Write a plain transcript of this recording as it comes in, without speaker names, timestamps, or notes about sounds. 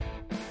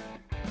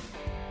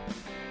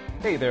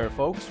Hey there,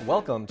 folks.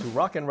 Welcome to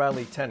Rock and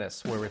Rally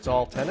Tennis, where it's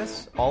all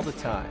tennis, all the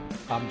time.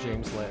 I'm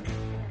James Lynn.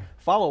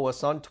 Follow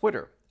us on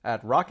Twitter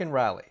at Rock and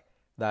Rally.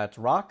 That's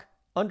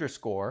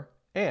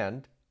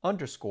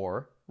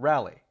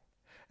rock_and_rally.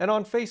 And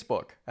on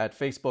Facebook at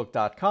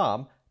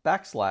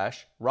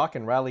facebook.com/Rock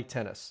and Rally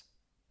Tennis.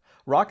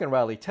 Rock and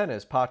Rally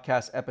Tennis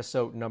podcast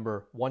episode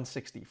number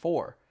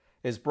 164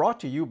 is brought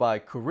to you by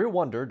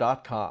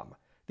CareerWonder.com,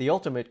 the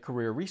ultimate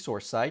career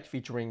resource site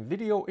featuring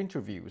video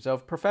interviews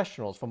of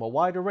professionals from a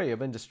wide array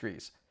of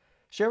industries,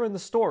 sharing the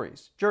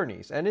stories,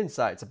 journeys, and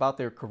insights about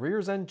their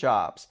careers and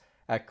jobs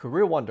at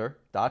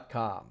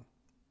CareerWonder.com.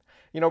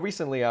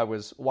 Recently I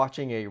was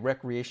watching a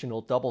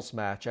recreational doubles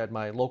match at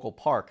my local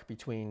park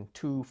between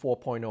two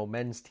 4.0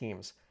 men's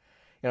teams.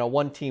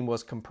 One team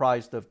was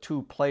comprised of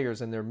two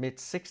players in their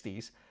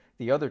mid-60s,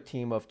 the other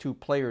team of two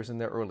players in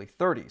their early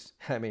 30s.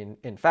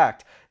 In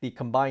fact, the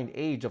combined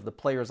age of the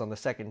players on the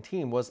second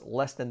team was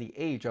less than the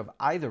age of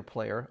either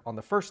player on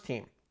the first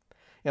team.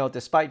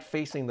 Despite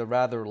facing the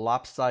rather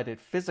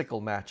lopsided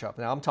physical matchup,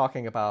 now I'm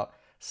talking about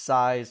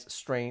size,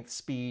 strength,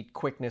 speed,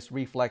 quickness,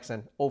 reflex,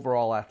 and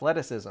overall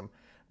athleticism,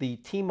 the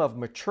team of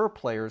mature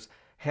players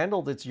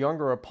handled its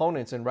younger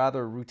opponents in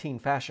rather routine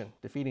fashion,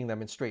 defeating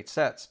them in straight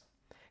sets.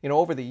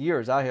 Over the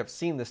years, I have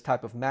seen this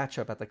type of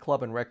matchup at the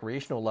club and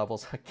recreational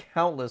levels a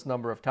countless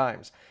number of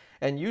times,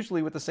 and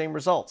usually with the same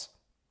results.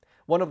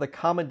 One of the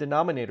common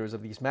denominators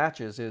of these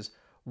matches is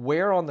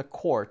where on the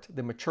court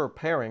the mature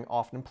pairing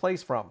often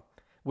plays from,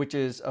 which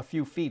is a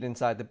few feet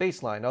inside the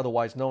baseline,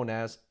 otherwise known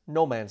as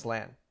no man's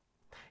land.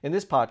 In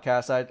this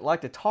podcast, I'd like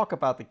to talk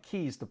about the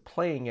keys to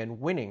playing and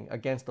winning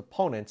against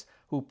opponents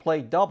who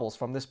play doubles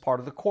from this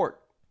part of the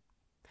court.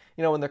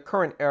 In the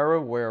current era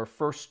where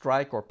first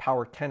strike or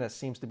power tennis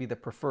seems to be the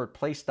preferred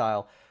play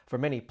style for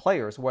many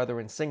players, whether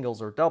in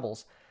singles or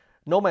doubles,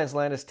 no man's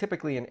land is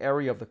typically an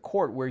area of the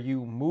court where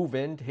you move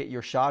in to hit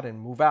your shot and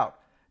move out.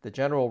 The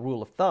general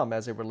rule of thumb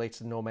as it relates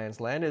to no man's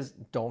land is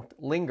don't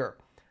linger,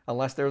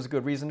 unless there's a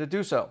good reason to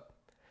do so.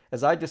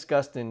 As I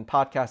discussed in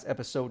podcast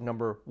episode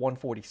number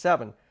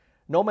 147,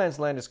 no man's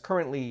land is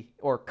currently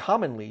or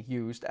commonly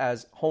used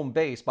as home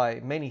base by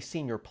many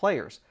senior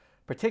players,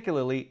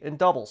 particularly in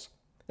doubles.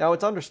 Now,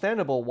 it's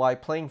understandable why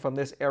playing from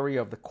this area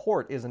of the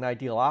court is an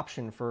ideal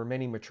option for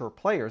many mature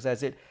players,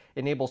 as it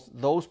enables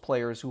those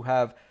players who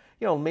have,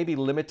 maybe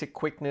limited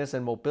quickness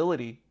and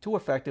mobility to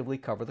effectively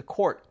cover the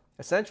court.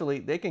 Essentially,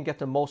 they can get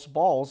to most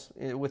balls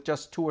with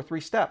just 2 or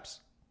 3 steps.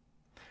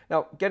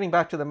 Now, getting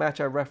back to the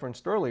match I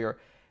referenced earlier,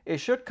 it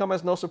should come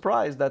as no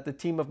surprise that the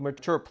team of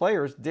mature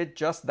players did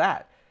just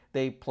that.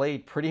 They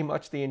played pretty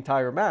much the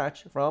entire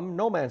match from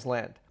no man's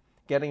land,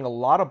 getting a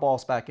lot of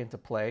balls back into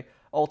play,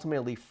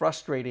 ultimately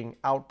frustrating,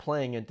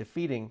 outplaying, and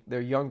defeating their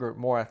younger,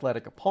 more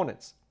athletic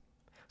opponents.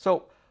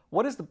 So,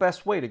 what is the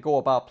best way to go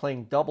about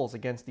playing doubles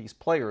against these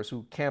players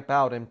who camp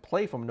out and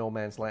play from no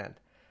man's land?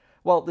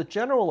 Well, the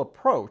general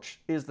approach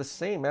is the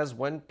same as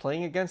when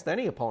playing against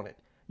any opponent.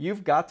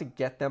 You've got to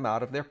get them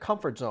out of their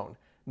comfort zone,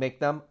 make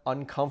them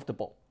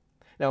uncomfortable.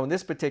 Now, in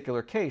this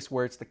particular case,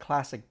 where it's the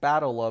classic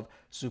battle of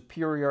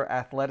superior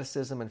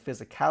athleticism and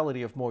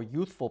physicality of more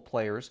youthful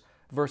players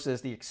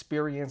versus the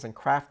experience and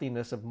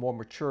craftiness of more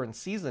mature and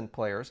seasoned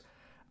players,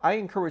 I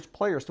encourage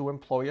players to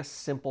employ a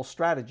simple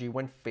strategy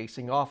when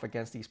facing off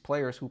against these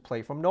players who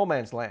play from no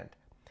man's land.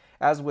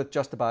 As with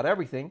just about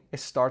everything,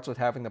 it starts with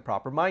having the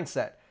proper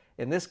mindset.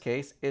 In this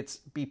case, it's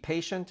be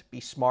patient,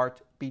 be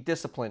smart, be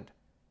disciplined.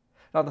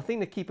 Now, the thing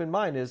to keep in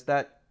mind is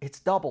that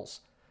it's doubles,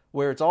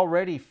 where it's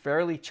already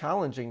fairly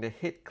challenging to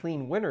hit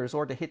clean winners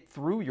or to hit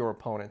through your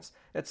opponents.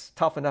 It's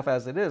tough enough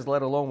as it is,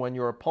 let alone when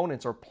your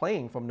opponents are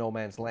playing from no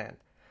man's land.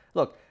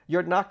 Look,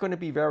 you're not going to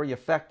be very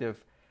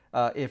effective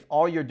if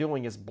all you're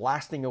doing is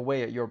blasting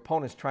away at your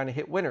opponents trying to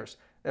hit winners.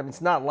 It's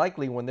not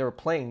likely when they're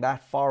playing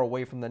that far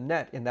away from the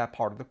net in that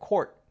part of the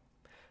court.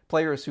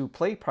 Players who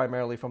play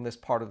primarily from this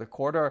part of the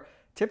court are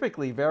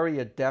typically very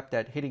adept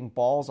at hitting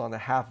balls on the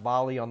half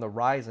volley on the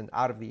rise and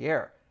out of the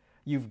air.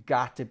 You've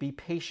got to be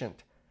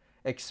patient.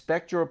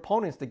 Expect your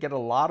opponents to get a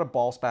lot of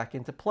balls back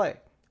into play,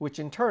 which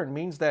in turn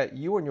means that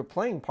you and your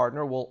playing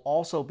partner will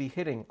also be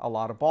hitting a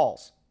lot of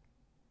balls.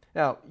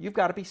 Now, you've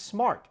got to be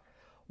smart.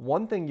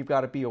 One thing you've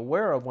got to be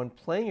aware of when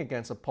playing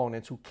against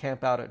opponents who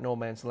camp out at no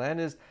man's land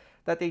is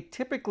that they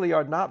typically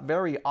are not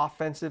very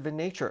offensive in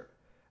nature.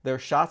 Their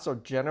shots are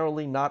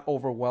generally not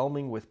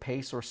overwhelming with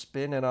pace or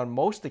spin, and on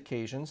most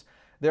occasions,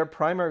 their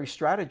primary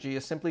strategy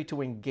is simply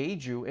to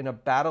engage you in a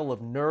battle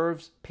of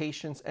nerves,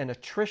 patience, and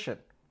attrition.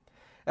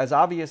 As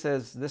obvious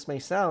as this may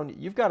sound,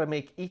 you've got to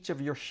make each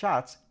of your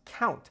shots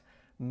count.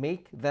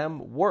 Make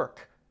them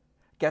work.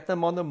 Get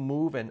them on the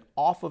move and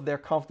off of their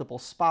comfortable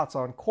spots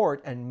on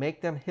court and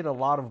make them hit a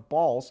lot of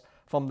balls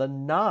from the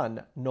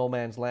non-no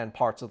man's land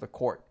parts of the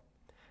court.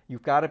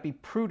 You've got to be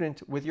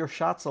prudent with your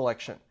shot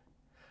selection.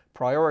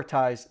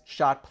 Prioritize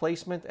shot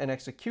placement and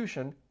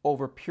execution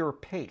over pure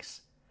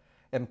pace.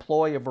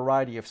 Employ a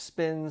variety of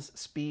spins,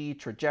 speed,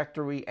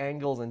 trajectory,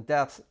 angles, and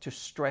depths to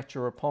stretch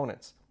your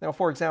opponents. Now,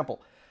 for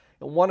example,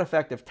 one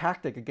effective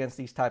tactic against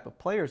these type of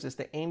players is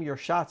to aim your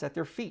shots at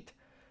their feet,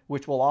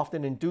 which will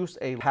often induce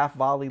a half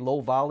volley, low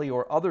volley,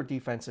 or other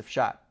defensive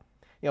shot.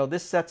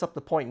 This sets up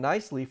the point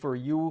nicely for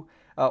you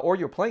or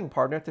your playing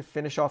partner to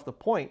finish off the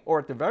point, or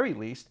at the very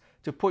least,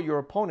 to put your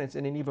opponents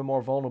in an even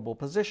more vulnerable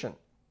position.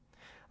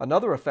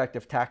 Another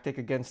effective tactic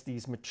against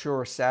these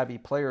mature, savvy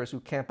players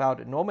who camp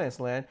out at no man's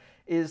land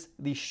is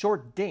the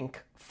short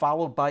dink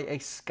followed by a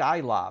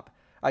sky lob.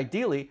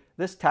 Ideally,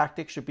 this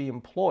tactic should be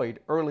employed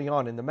early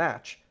on in the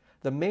match.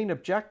 The main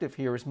objective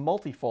here is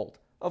multifold.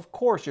 Of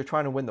course, you're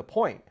trying to win the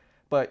point,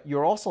 but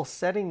you're also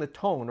setting the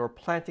tone or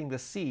planting the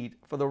seed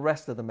for the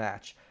rest of the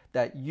match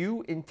that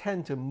you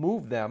intend to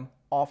move them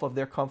off of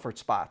their comfort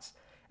spots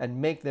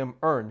and make them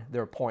earn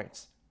their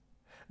points.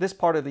 This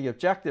part of the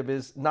objective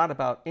is not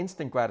about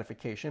instant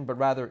gratification, but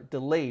rather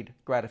delayed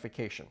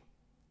gratification.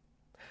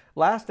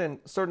 Last and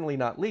certainly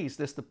not least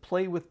is to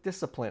play with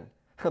discipline.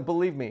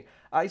 Believe me,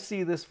 I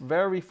see this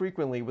very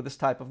frequently with this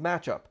type of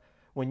matchup.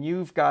 When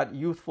you've got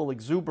youthful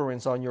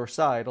exuberance on your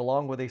side,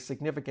 along with a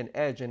significant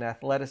edge in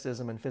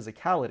athleticism and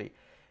physicality,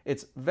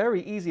 it's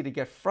very easy to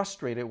get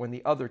frustrated when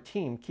the other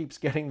team keeps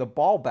getting the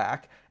ball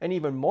back, and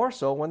even more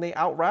so when they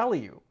out-rally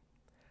you.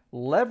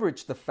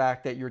 Leverage the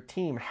fact that your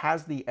team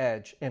has the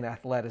edge in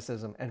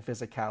athleticism and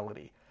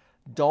physicality.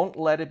 Don't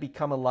let it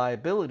become a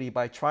liability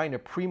by trying to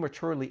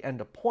prematurely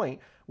end a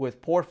point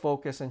with poor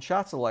focus and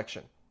shot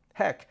selection.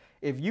 Heck,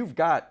 if you've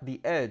got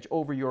the edge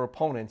over your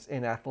opponents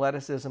in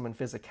athleticism and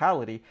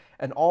physicality,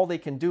 and all they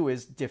can do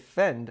is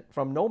defend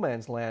from no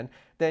man's land,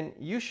 then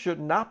you should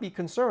not be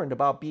concerned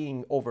about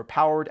being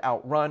overpowered,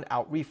 outrun,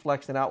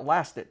 outreflexed, and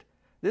outlasted.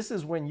 This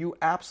is when you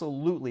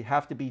absolutely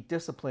have to be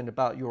disciplined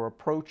about your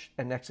approach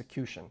and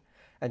execution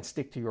and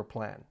stick to your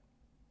plan.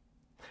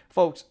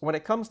 Folks, when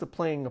it comes to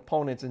playing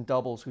opponents in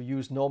doubles who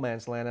use no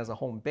man's land as a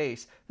home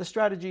base, the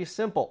strategy is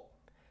simple.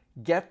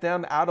 Get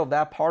them out of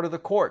that part of the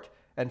court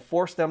and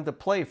force them to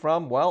play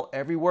from, well,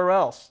 everywhere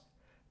else.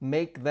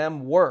 Make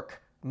them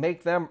work.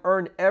 Make them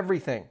earn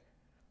everything.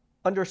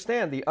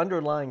 Understand the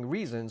underlying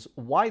reasons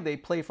why they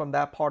play from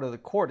that part of the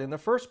court in the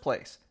first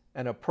place,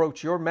 and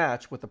approach your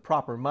match with the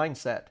proper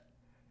mindset.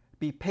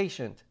 Be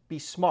patient, be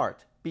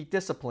smart, be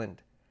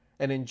disciplined,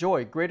 and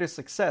enjoy greater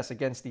success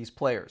against these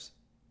players.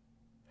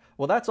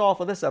 Well, that's all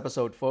for this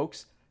episode,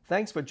 folks.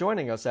 Thanks for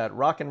joining us at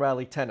Rock and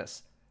Rally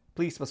Tennis.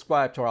 Please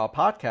subscribe to our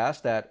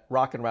podcast at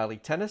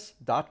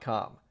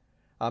rockandrallytennis.com.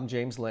 I'm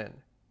James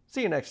Lynn.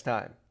 See you next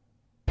time.